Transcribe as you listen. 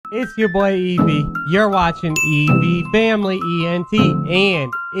It's your boy Evie. You're watching EV Family ENT. And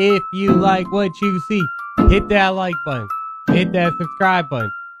if you like what you see, hit that like button. Hit that subscribe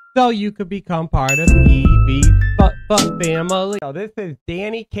button. So you could become part of EV Family. So this is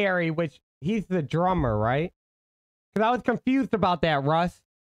Danny Carey, which he's the drummer, right? Because I was confused about that, Russ.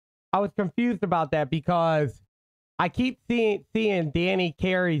 I was confused about that because I keep seeing Danny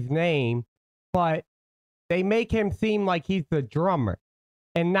Carey's name, but they make him seem like he's the drummer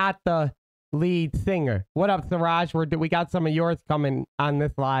and not the lead singer. What up, Siraj? We got some of yours coming on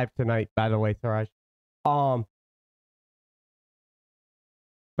this live tonight, by the way, Siraj. But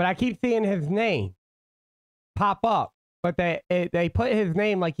I keep seeing his name pop up, but they put his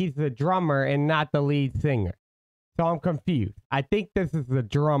name like he's the drummer and not the lead singer. So I'm confused. I think this is the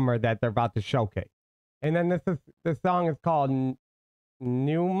drummer that they're about to showcase. And then this song is called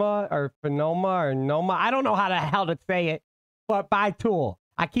Pneuma or Pneuma or Noma. I don't know how the hell to say it, but by Tool.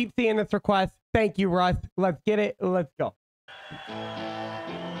 I keep seeing this request. Thank you, Russ. Let's get it. Let's go.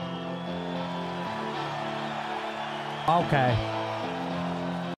 Okay.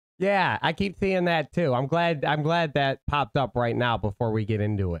 Yeah, I keep seeing that too. I'm glad that popped up right now before we get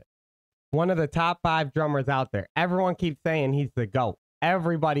into it. One of the top 5 drummers out there. Everyone keeps saying he's the GOAT.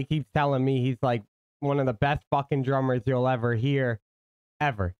 Everybody keeps telling me he's like one of the best fucking drummers you'll ever hear,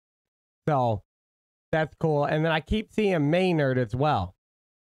 ever. So that's cool. And then I keep seeing Maynard as well.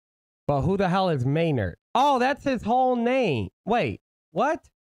 But who the hell is Maynard? Oh, that's his whole name. Wait, what?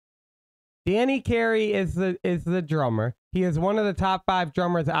 Danny Carey is the drummer. He is one of the top 5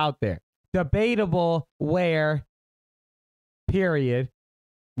 drummers out there. Debatable where, period.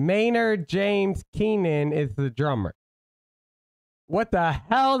 Maynard James Keenan is the drummer. What the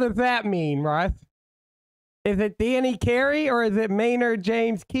hell does that mean, Russ? Is it Danny Carey or is it Maynard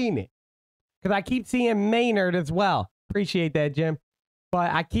James Keenan? Because I keep seeing Maynard as well. Appreciate that, Jim.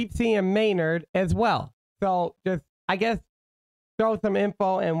 But I keep seeing Maynard as well. So just, I guess, throw some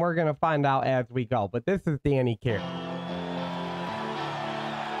info and we're going to find out as we go. But this is Danny Carey.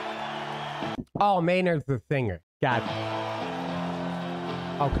 Oh, Maynard's the singer. Got it.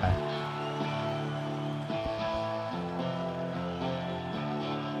 Okay.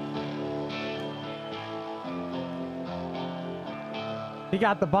 He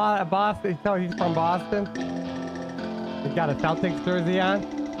got the Boston. So he's from Boston. He's got a Celtics jersey on.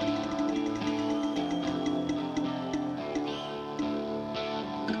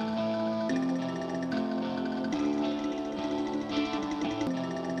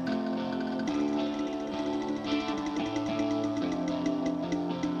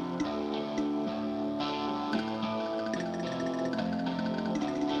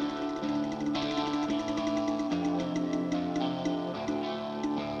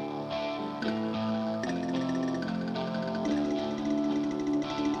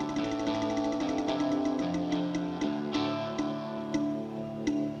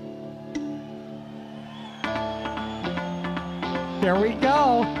 Here we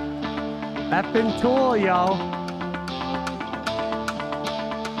go. Effing Tool, yo.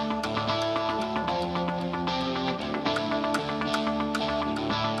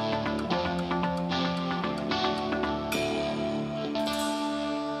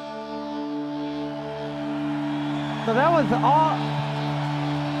 So that was all.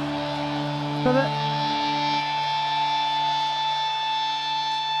 So that.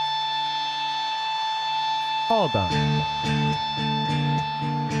 Hold on.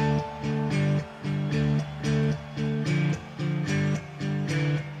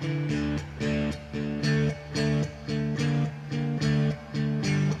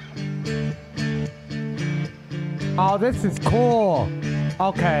 Oh, this is cool.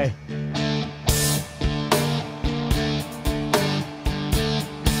 Okay.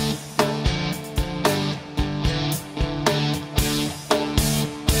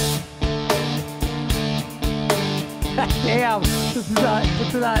 Damn, this is hot.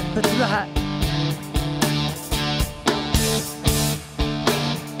 This is hot. This is hot.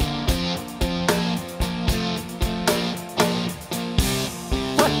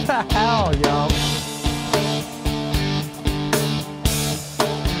 What the hell, yo?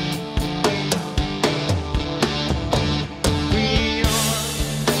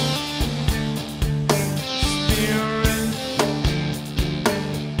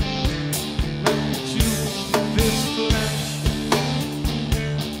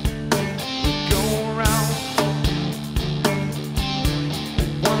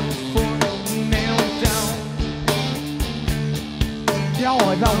 Yo,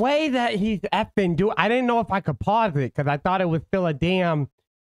 the way that he's effing doing, I didn't know if I could pause it because I thought it was still a damn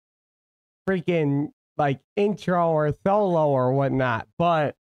freaking like intro or solo or whatnot.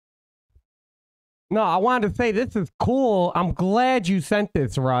 But No, I wanted to say this is cool. I'm glad you sent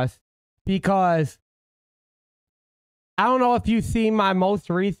this, Russ, because I don't know if you've seen my most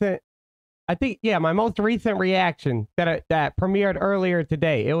recent, my most recent reaction that premiered earlier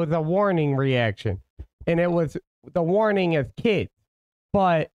today. It was a warning reaction, and it was the warning as kids.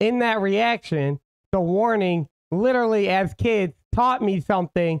 But in that reaction, the warning literally as kids taught me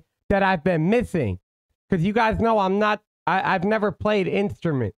something that I've been missing. Because you guys know I've never played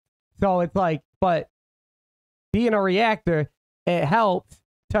instruments. So it's like, but being a reactor, it helps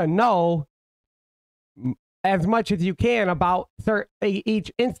to know as much as you can about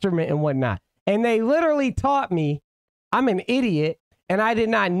each instrument and whatnot. And they literally taught me, I'm an idiot, and I did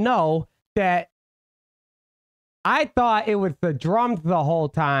not know that. I thought it was the drums the whole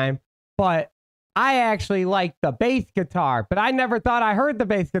time, but I actually liked the bass guitar. But I never thought I heard the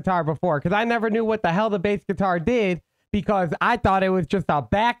bass guitar before because I never knew what the hell the bass guitar did because I thought it was just a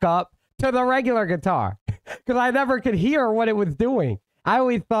backup to the regular guitar because I never could hear what it was doing. I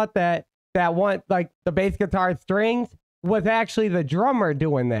always thought that one, like the bass guitar strings, was actually the drummer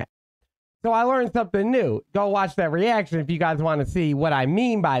doing that. So I learned something new. Go watch that reaction if you guys want to see what I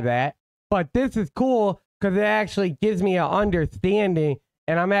mean by that. But this is cool because it actually gives me an understanding,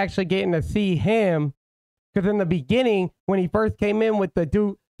 and I'm actually getting to see him. Because in the beginning, when he first came in with the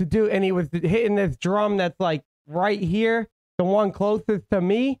do, and he was hitting this drum that's like right here, the one closest to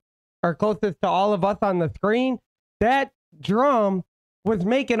me, or closest to all of us on the screen, that drum was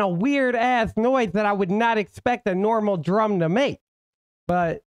making a weird ass noise that I would not expect a normal drum to make.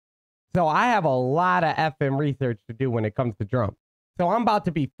 But, so I have a lot of effing research to do when it comes to drums. So I'm about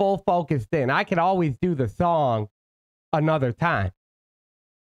to be full focused in. I could always do the song another time.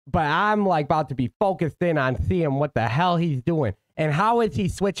 But I'm like about to be focused in on seeing what the hell he's doing. And how is he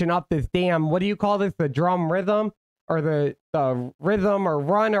switching up this damn, what do you call this? The drum rhythm? Or the rhythm or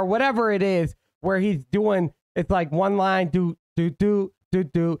run or whatever it is where he's doing, it's like one line, do, do, do, do,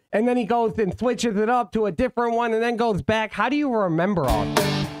 do. And then he goes and switches it up to a different one and then goes back. How do you remember all this?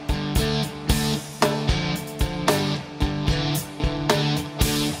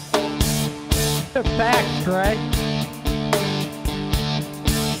 The facts, Greg.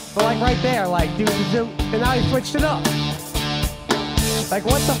 But like right there, like do, do, do. And now he switched it up. Like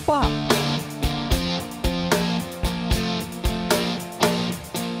what the fuck?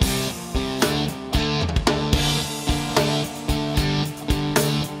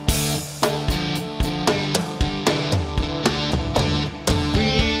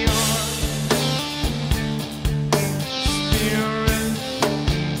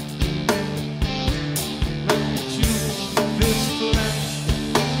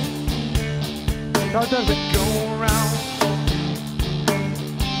 How does it go around?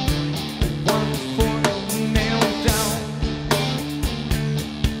 One foot nailed down.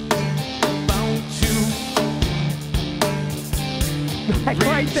 Bound to like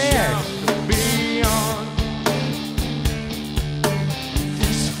right there. Beyond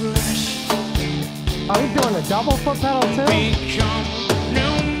this flesh. Oh, he's doing a double foot pedal too? Become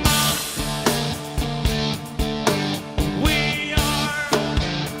Pneuma.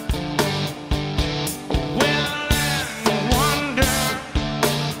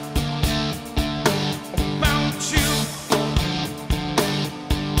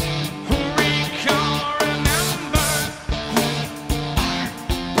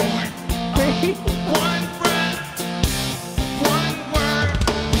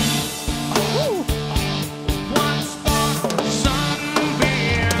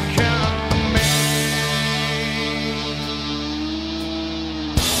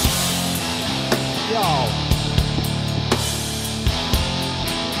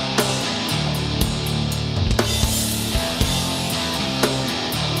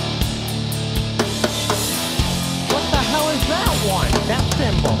 That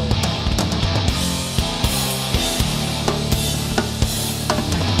symbol.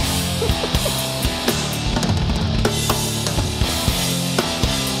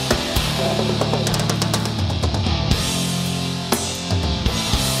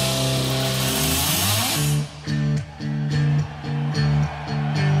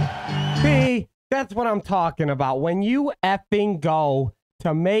 See, that's what I'm talking about. When you effing go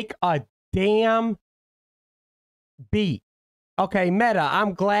to make a damn beat. Okay, Meta,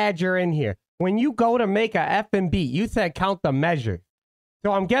 I'm glad you're in here. When you go to make a effing beat, you said count the measures.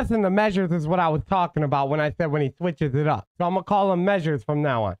 So I'm guessing the measures is what I was talking about when I said when he switches it up. So I'm going to call them measures from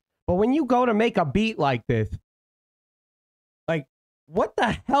now on. But when you go to make a beat like this, like, what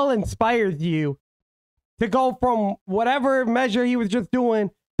the hell inspires you to go from whatever measure he was just doing,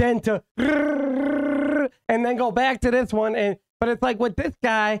 then to, and then go back to this one. But it's like with this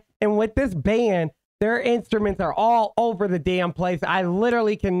guy and with this band, Their instruments are all over the damn place. I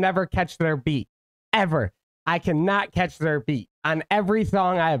literally can never catch their beat. Ever. I cannot catch their beat. On every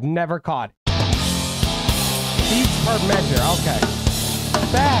song, I have never caught it. Beats per measure. Okay.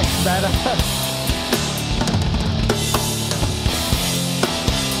 Facts, Meta.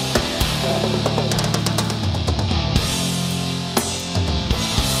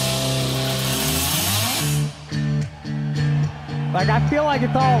 Like, I feel like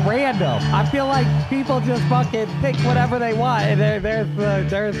it's all random. I feel like people just fucking pick whatever they want, and there's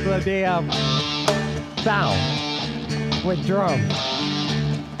the damn sound with drums.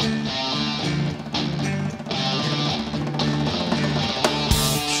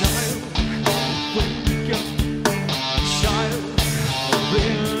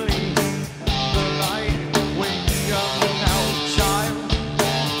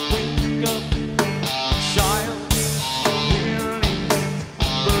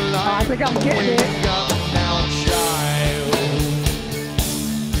 I think I'm getting it.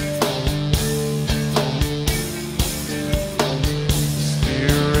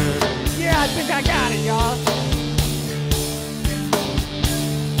 Yeah, I think I got it, y'all.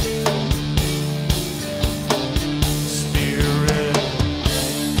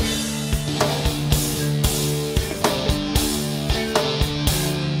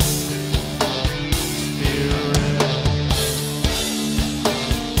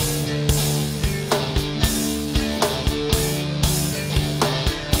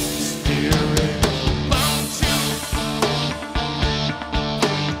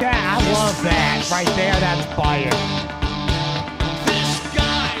 That right there, that's fire. This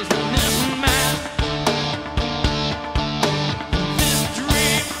guy's this man, this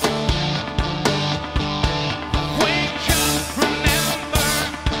dream. Wake up, remember,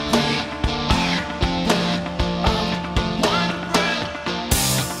 we are one breath,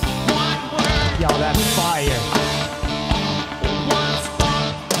 one word. Yo, that's fire. One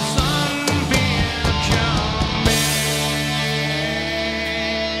spark, sunbeam coming.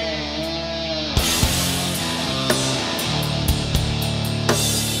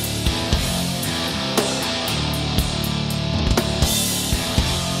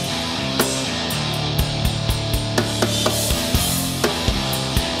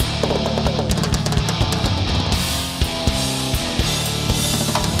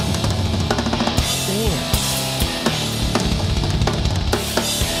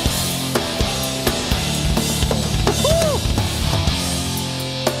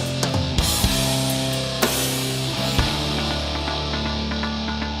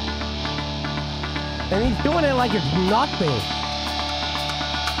 And he's doing it like it's nothing.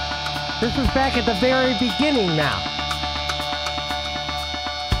 This is back at the very beginning now.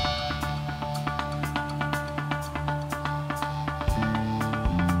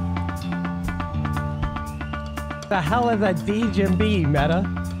 The hell is a DJB, Meta?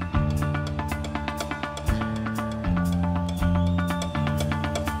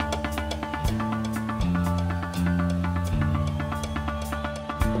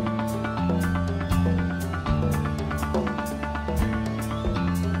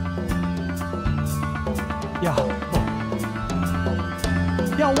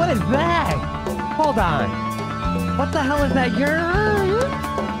 Yo, what is that? Hold on. What the hell is that?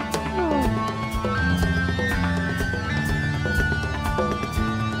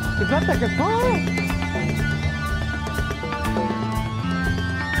 Is that the guitar?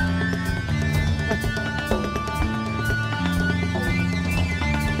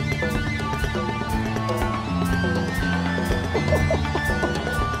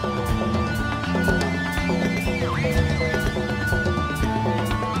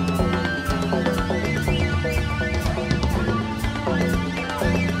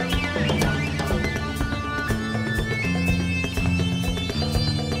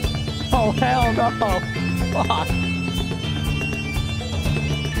 Oh, hell no. Fuck.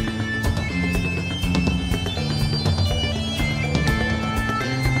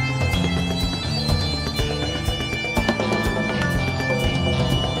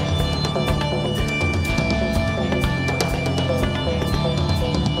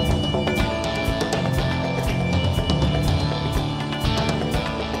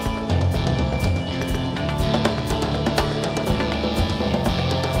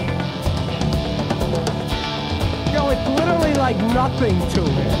 Like nothing to it.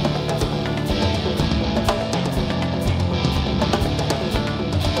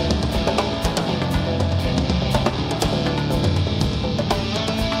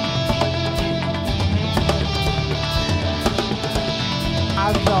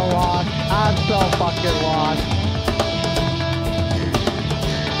 I'm so lost. I'm so fucking lost.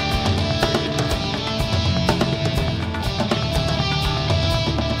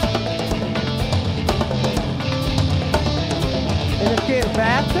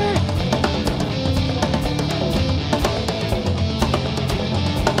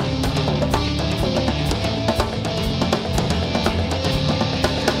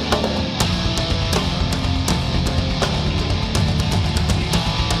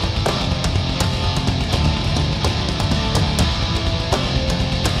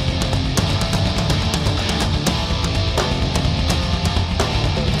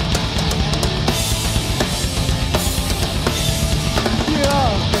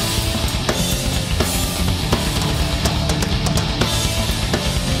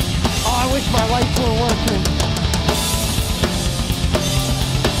 wish my lights were working.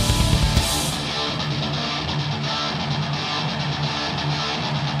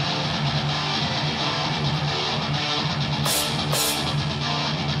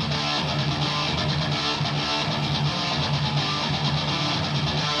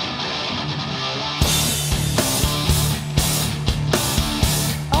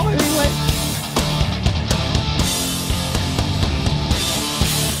 Oh, anyway.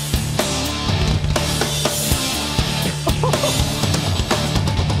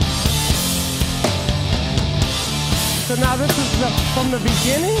 So now this is from the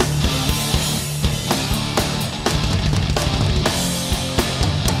beginning?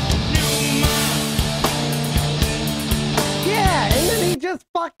 Yeah, and then he just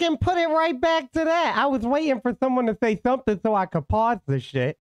fucking put it right back to that. I was waiting for someone to say something so I could pause the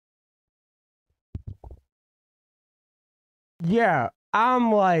shit. Yeah,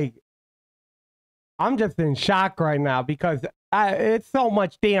 I'm just in shock right now because it's so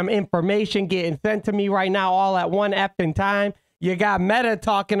much damn information getting sent to me right now all at one effing time. You got Meta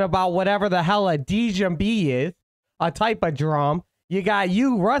talking about whatever the hell a djembe is, a type of drum. You got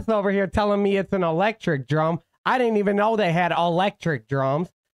you, Russ, over here telling me it's an electric drum. I didn't even know they had electric drums.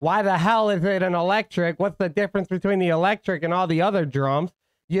 Why the hell is it an electric? What's the difference between the electric and all the other drums?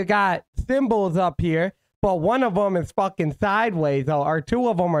 You got cymbals up here, but one of them is fucking sideways, or two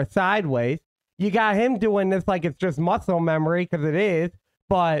of them are sideways. You got him doing this like it's just muscle memory, because it is,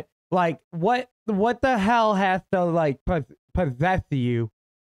 but like what the hell has to like possess you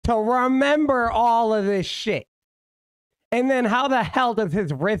to remember all of this shit? And then how the hell does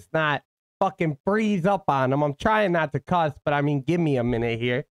his wrist not fucking freeze up on him? I'm trying not to cuss, but I mean, give me a minute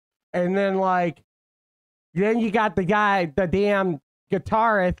here. And then then you got the guy, the damn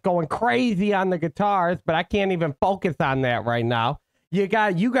guitarist going crazy on the guitars, but I can't even focus on that right now. You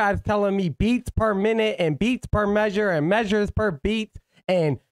got you guys telling me beats per minute and beats per measure and measures per beat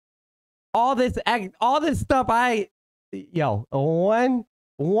and all this stuff.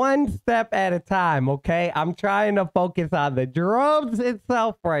 One step at a time, okay? I'm trying to focus on the drums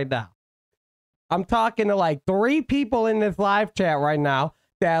itself right now. I'm talking to like 3 people in this live chat right now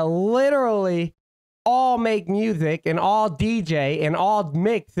that literally all make music and all DJ and all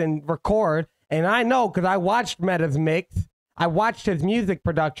mix and record. And I know because I watched Meta's mix. I watched his music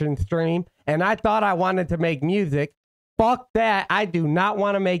production stream, and I thought I wanted to make music. Fuck that. I do not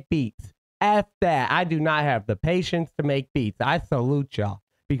want to make beats. F that. I do not have the patience to make beats. I salute y'all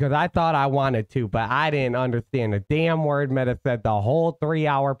because I thought I wanted to, but I didn't understand a damn word Meta said the whole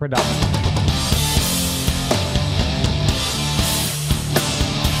 3-hour production.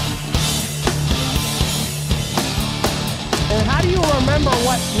 And how do you remember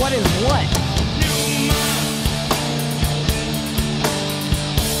what is what?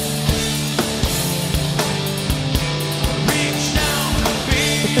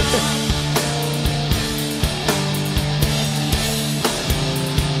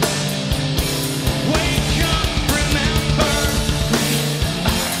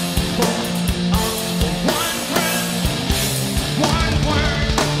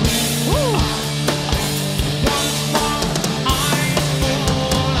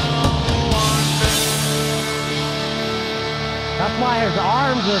 That's why his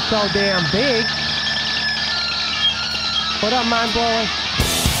arms are so damn big. What up, mind blower?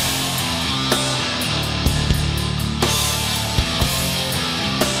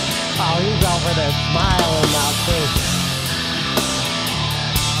 Oh, he's over there smiling now, too.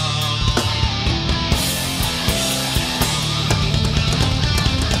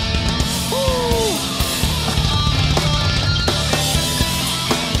 Woo!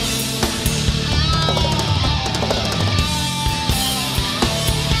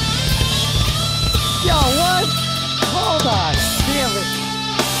 Yo, what? Hold on. Damn it.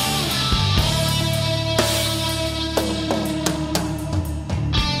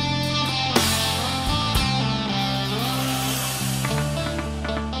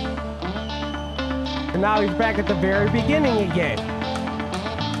 And now he's back at the very beginning again.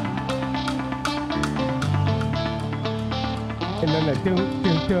 And then the doom,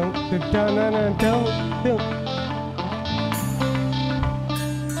 doom, doom, doom, doom, doom, doom, doom.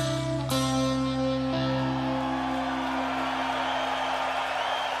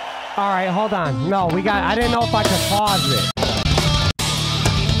 All right, hold on. No, I didn't know if I could pause it.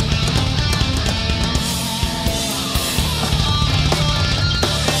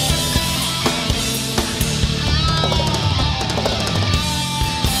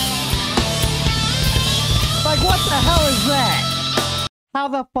 Like, what the hell is that? How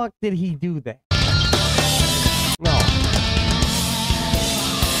the fuck did he do that? No.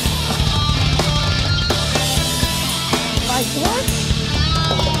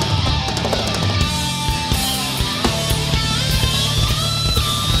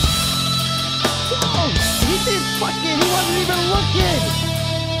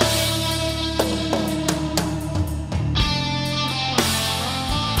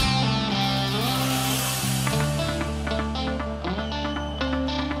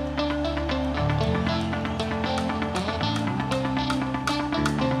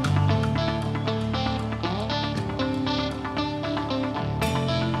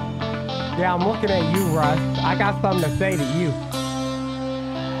 Yeah, I'm looking at you, Russ. I got something to say to you.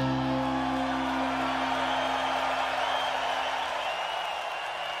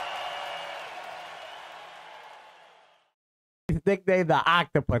 His nickname the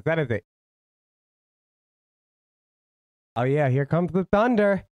Octopus. That is it. Oh yeah, here comes the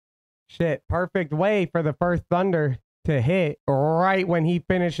thunder. Shit, perfect way for the first thunder to hit right when he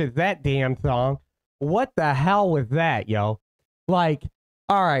finishes that damn song. What the hell was that, yo? Like,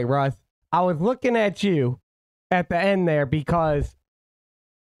 all right, Russ, I was looking at you at the end there because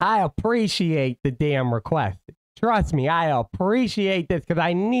I appreciate the damn request. Trust me, I appreciate this because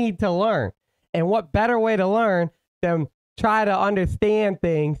I need to learn. And what better way to learn than try to understand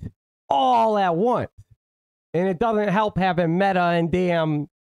things all at once? And it doesn't help having Meta and damn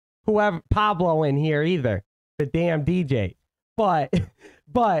whoever Pablo in here either, the damn DJ. But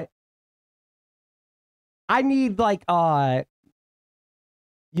I need like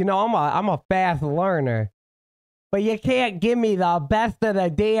you know, I'm a fast learner, but you can't give me the best of the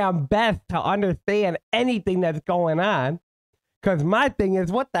damn best to understand anything that's going on. Cause my thing is,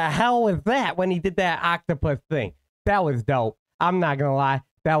 what the hell was that when he did that octopus thing? That was dope. I'm not gonna lie,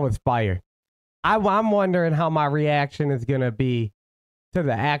 that was fire. I'm wondering how my reaction is going to be to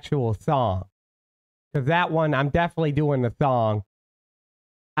the actual song. Because that one, I'm definitely doing the song.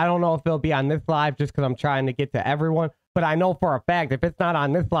 I don't know if it'll be on this live just because I'm trying to get to everyone. But I know for a fact, if it's not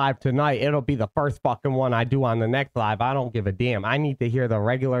on this live tonight, it'll be the first fucking one I do on the next live. I don't give a damn. I need to hear the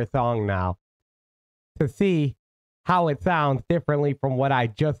regular song now to see how it sounds differently from what I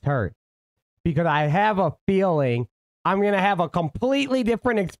just heard. Because I have a feeling I'm going to have a completely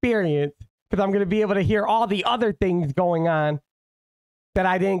different experience because I'm going to be able to hear all the other things going on that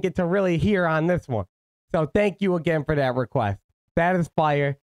I didn't get to really hear on this one. So thank you again for that request. That is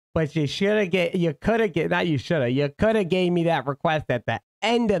fire. But you could have gave me that request at the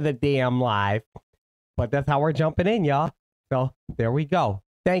end of the damn live. But that's how we're jumping in, y'all. So there we go.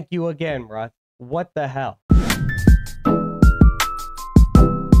 Thank you again, Russ. What the hell?